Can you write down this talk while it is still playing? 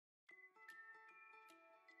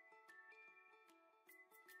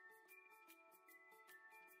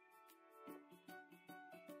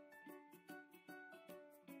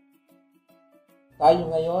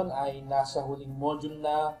Tayo ngayon ay nasa huling module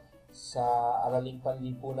na sa Araling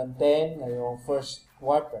Panlipunan 10 ngayong first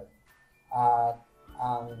quarter. At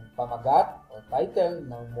ang pamagat o title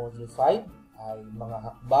ng Module 5 ay Mga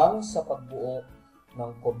Hakbang sa Pagbuo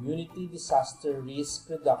ng Community Disaster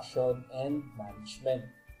Risk Reduction and Management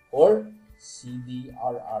or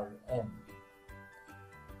CDRRM.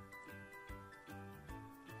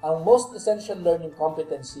 Ang most essential learning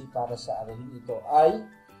competency para sa araling ito ay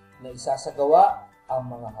na isasagawa ang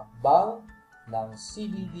mga hakbang ng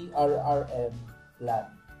CBDRRM plan.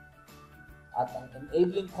 At ang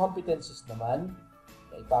enabling competencies naman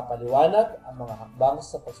na ipapaliwanag ang mga hakbang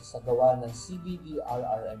sa pagsasagawa ng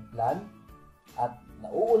CBDRRM plan at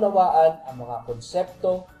nauunawaan ang mga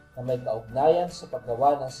konsepto na may kaugnayan sa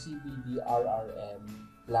paggawa ng CBDRRM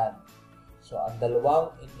plan. So, ang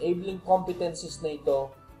dalawang enabling competencies na ito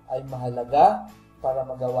ay mahalaga para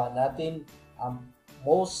magawa natin ang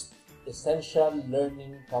most essential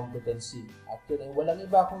learning competency. At yun ay walang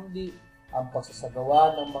iba kundi ang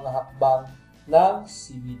pagsasagawa ng mga hakbang ng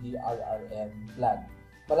CBDRRM plan.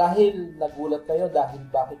 Marahil nagulat kayo dahil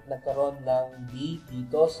bakit nagkaroon ng B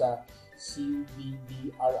dito sa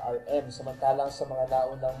CBDRRM. Samantalang sa mga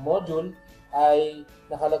naunang module ay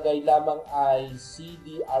nakalagay lamang ay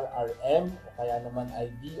CDRRM o kaya naman ay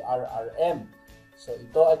DRRM. So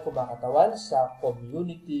ito ay kumakatawan sa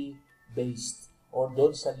community-based o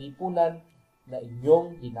doon sa lipunan na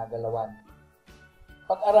inyong ginagalawan.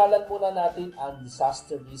 Pag-aralan muna natin ang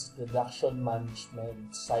Disaster Risk Reduction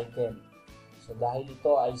Management Cycle. So dahil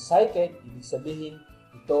ito ay cycle, ibig sabihin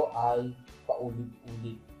ito ay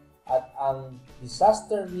paulit-ulit. At ang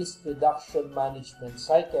Disaster Risk Reduction Management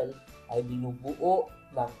Cycle ay binubuo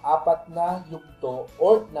ng 4 na yugto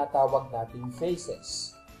o natawag nating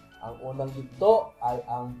phases. Ang unang yugto ay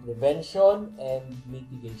ang prevention and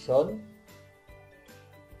mitigation.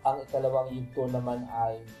 Ang ikalawang yugto naman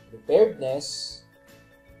ay preparedness.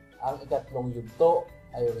 Ang ikatlong yugto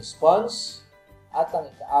ay response. At ang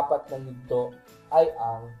ikaapat na yugto ay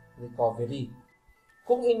ang recovery.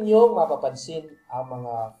 Kung inyong mapapansin, ang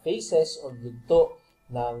mga phases o yugto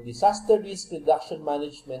ng Disaster Risk Reduction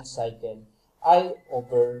Management Cycle ay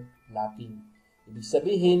overlapping. Ibig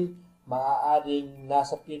sabihin, maaaring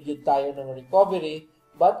nasa period tayo ng recovery,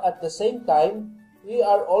 but at the same time, we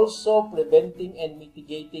are also preventing and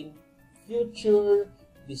mitigating future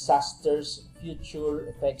disasters, future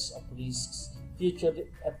effects of risks, future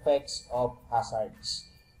effects of hazards.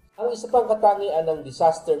 Ang isa pang katangian ng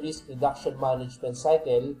Disaster Risk Reduction Management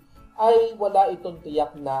Cycle ay wala itong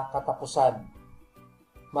tiyak na katapusan.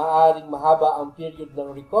 Maaaring mahaba ang period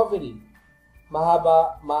ng recovery,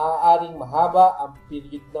 maaaring mahaba ang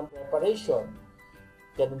period ng preparation,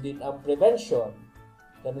 ganun din ang prevention,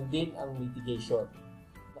 ganun din ang mitigation.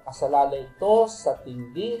 Nakasalalay ito sa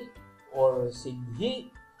tindi or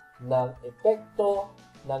sighi ng epekto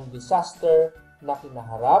ng disaster na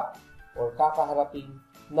kinaharap or kakaharapin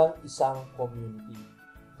ng isang community.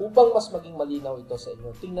 Upang mas maging malinaw ito sa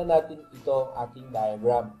inyo, tingnan natin ito ating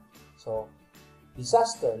diagram. So,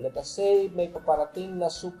 disaster, let us say may paparating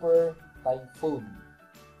na super typhoon.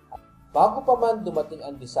 Bago pa man dumating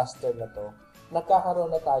ang disaster na to,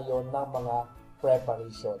 nagkakaroon na tayo ng mga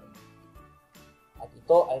preparation. At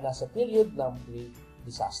ito ay nasa period ng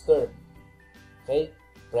pre-disaster. Okay?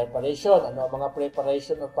 Preparation. Ano ang mga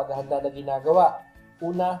preparation o paghahanda na ginagawa?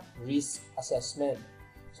 Una, risk assessment.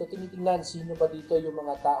 So, tinitingnan sino ba dito yung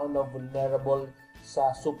mga tao na vulnerable sa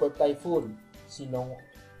super typhoon? Sinong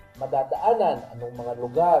madadaanan? Anong mga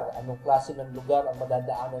lugar? Anong klase ng lugar ang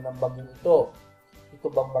madadaanan ng bagyong ito? Ito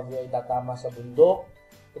bang bagyo ay tatama sa bundok?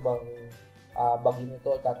 Ito bang bagyong ito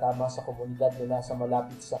ay tatama sa komunidad na nasa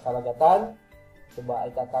malapit sa karagatan? Ito ba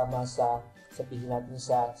ay tatama sa, sabihin natin,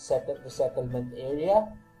 sa resettlement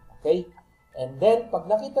area? Okay? And then, pag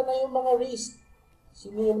nakita na yung mga risk,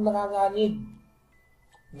 sino yung nanganganib?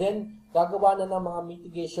 Then, gagawa na ng mga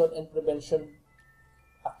mitigation and prevention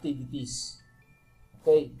activities.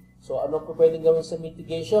 Okay? So, ano po pwedeng gawin sa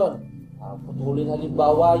mitigation? Putulin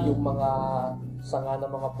halimbawa yung mga sanga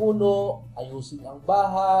ng mga puno, ayusin ang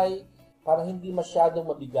bahay, para hindi masyadong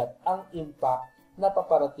mabigat ang impact na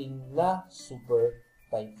paparating na super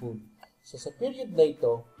typhoon. So, sa period na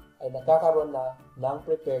ito, ay nagkakaroon na ng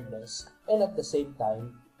preparedness and at the same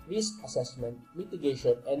time, risk assessment,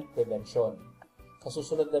 mitigation, and prevention. Sa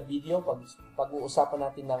susunod na video, pag-uusapan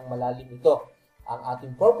natin ng malalim ito. Ang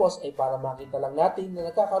ating purpose ay para makita lang natin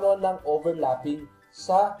na nagkakaroon ng overlapping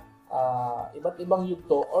sa iba't ibang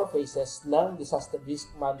yugto or phases ng disaster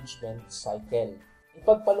risk management cycle.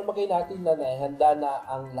 Ipagpalumagay natin na naihanda na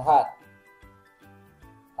ang lahat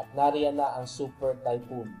at nariyan na ang super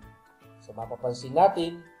typhoon. So mapapansin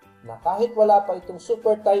natin na kahit wala pa itong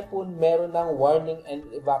super typhoon, meron ng warning and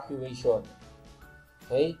evacuation.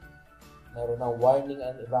 Okay? Meron ng warning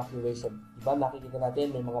and evacuation. Diba, nakikita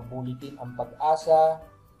natin, may mga bulletin ang Pag-asa.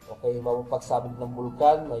 Okay, mapapagsabog ng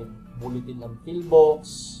bulkan, may bulletin ng PhilBox.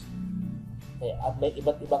 Okay, at may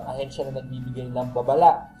iba't ibang ahensya na nagbibigay ng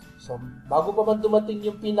babala. So, bago pa man dumating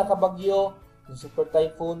yung pinakabagyo, yung super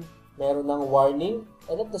typhoon, meron ng warning,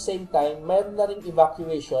 and at the same time, meron na ring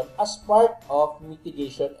evacuation as part of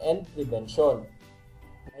mitigation and prevention.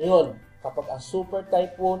 Ngayon, kapag ang super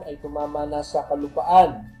typhoon ay tumama na sa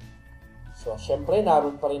kalupaan, so syempre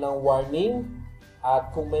naroon pa rin ang warning,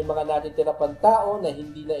 at kung may mga natitira pang tao na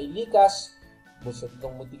hindi na ilikas, gusto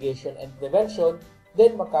itong mitigation and prevention,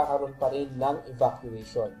 then magkakaroon pa rin ng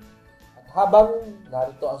evacuation. At habang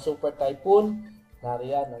narito ang super typhoon,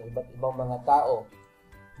 nariyan ang iba't ibang mga tao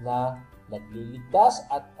na nagliligtas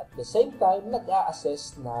at the same time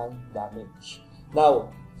nag-a-assess ng damage.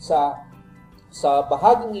 Now, sa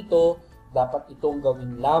bahaging ito, dapat itong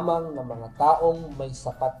gawin lamang ng mga taong may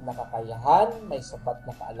sapat na kakayahan, may sapat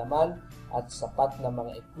na kaalaman, at sapat na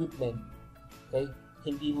mga equipment. Okay?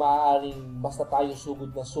 Hindi maaaring basta tayo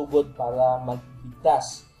sugod na sugod para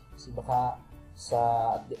magligtas. Kasi baka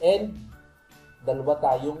at the end, dalawa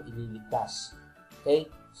tayong ililigtas. Okay?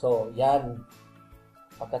 So, yan.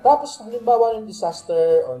 Pagkatapos halimbawa ng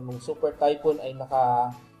disaster o ng super typhoon ay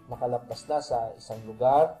nakalampas na sa isang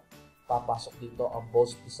lugar, papasok dito ang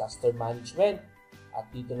post-disaster management. At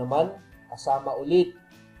dito naman, kasama ulit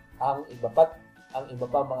ang iba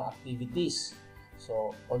pa mga activities.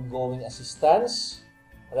 So, ongoing assistance,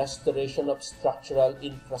 restoration of structural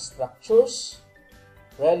infrastructures,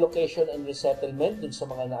 relocation and resettlement dun sa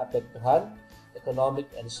mga naapektuhan, economic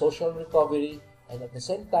and social recovery, and at the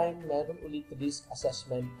same time, meron ulit risk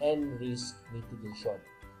assessment and risk mitigation.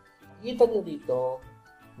 Nakita nyo dito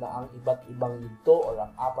na ang iba't ibang yugto o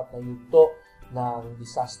ang apat na yugto ng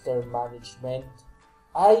disaster management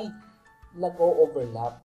ay nag-o-overlap